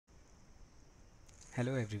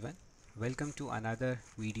Hello everyone, welcome to another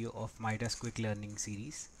video of midas quick learning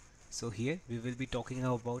series. So here we will be talking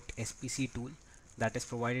about SPC tool that is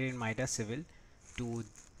provided in midas civil to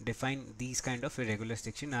define these kind of irregular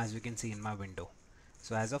section, as you can see in my window.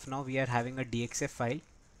 So as of now we are having a DXF file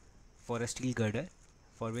for a steel girder,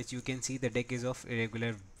 for which you can see the deck is of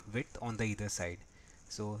irregular width on the either side.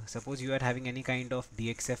 So suppose you are having any kind of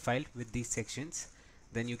DXF file with these sections,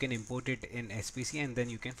 then you can import it in SPC and then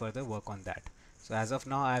you can further work on that. So as of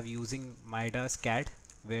now I am using midas CAD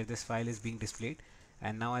where this file is being displayed,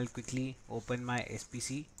 and now I'll quickly open my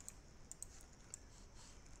SPC.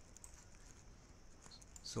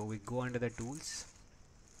 So we go under the tools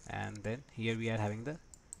and then here we are having the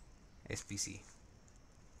SPC.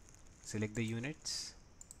 Select the units,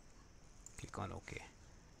 click on OK.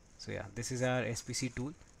 So yeah, this is our SPC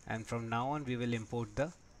tool, and from now on we will import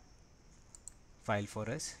the file for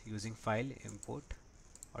us using file import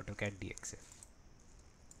AutoCAD DXF.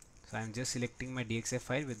 So I'm just selecting my DXF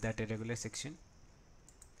file with that irregular section,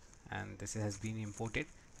 and this has been imported,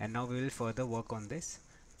 and now we will further work on this.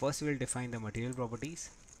 First we will define the material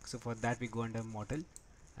properties. So for that we go under model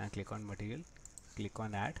and click on material, click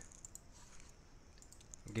on add,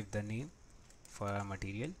 give the name for our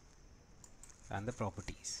material and the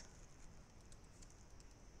properties.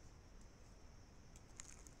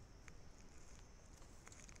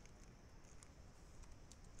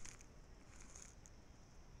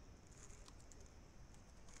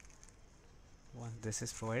 Once this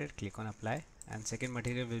is provided, click on apply, and second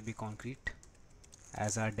material will be concrete,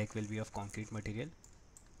 as our deck will be of concrete material.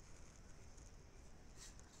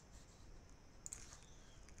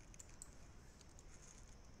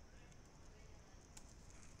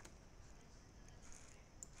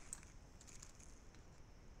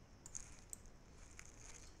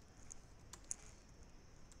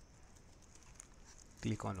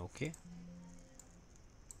 Click on OK.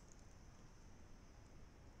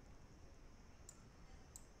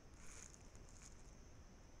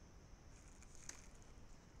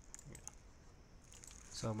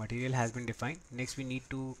 So material has been defined. Next we need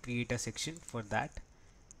to create a section. For that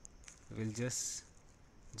we'll just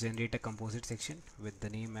generate a composite section with the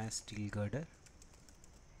name as steel girder.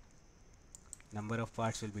 Number of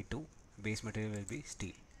parts will be 2, base material will be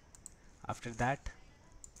steel. After that,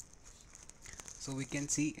 so we can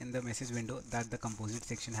see in the message window that the composite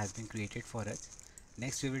section has been created for us.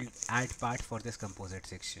 Next we will add part for this composite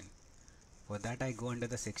section. For that I go under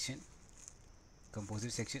the section,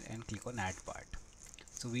 composite section, and click on add part.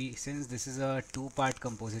 So since this is a two-part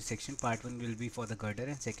composite section, part 1 will be for the girder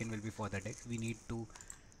and second will be for the deck, we need to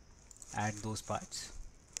add those parts.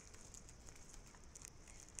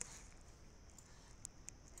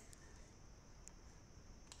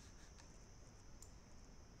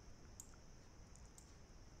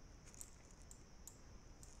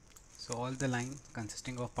 So all the line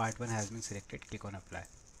consisting of part 1 has been selected, click on apply.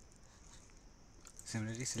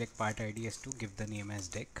 Similarly, select part ID as 2, give the name as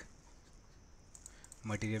deck,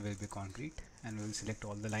 material will be concrete, and we will select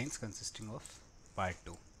all the lines consisting of part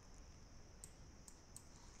 2.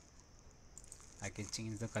 I can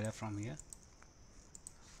change the color from here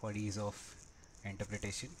for ease of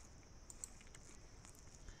interpretation.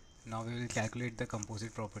 Now we will calculate the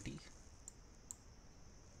composite property,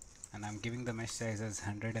 and I'm giving the mesh size as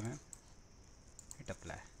 100 mm. Hit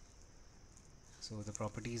apply. So the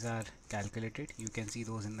properties are calculated. You can see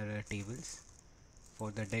those in the tables for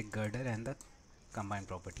the deck, girder, and the combined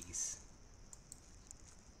properties.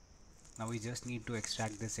 Now we just need to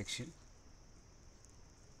extract this section.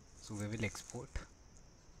 So we will export,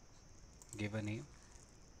 give a name,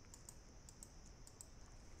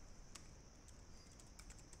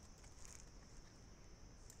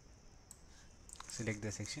 select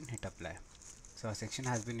the section, hit apply. So our section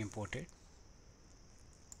has been imported.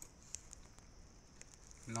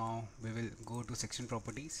 Now we will go to section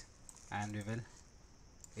properties and we will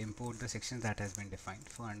import the section that has been defined.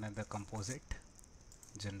 For under the composite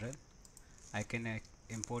general, I can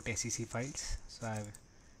import SEC files. So I have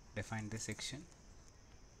defined this section,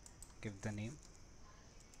 give the name,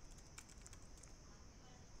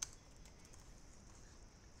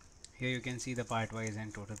 here you can see the part wise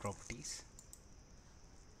and total properties.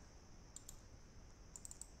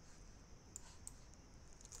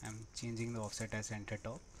 I'm changing the offset as center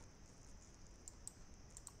top.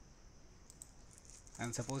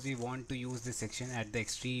 And suppose we want to use this section at the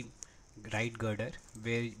extreme right girder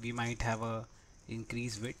where we might have a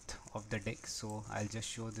increased width of the deck. So I'll just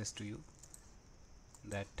show this to you,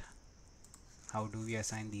 that how do we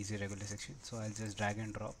assign these irregular sections. So I'll just drag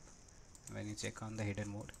and drop. When you check on the hidden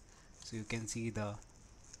mode, so you can see the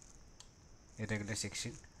irregular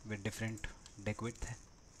section with different deck width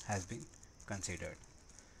has been considered.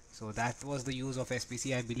 So that was the use of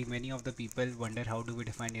SPC. I believe many of the people wonder how do we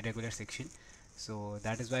define irregular section. So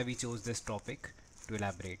that is why we chose this topic to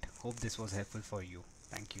elaborate. Hope this was helpful for you.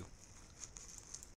 Thank you.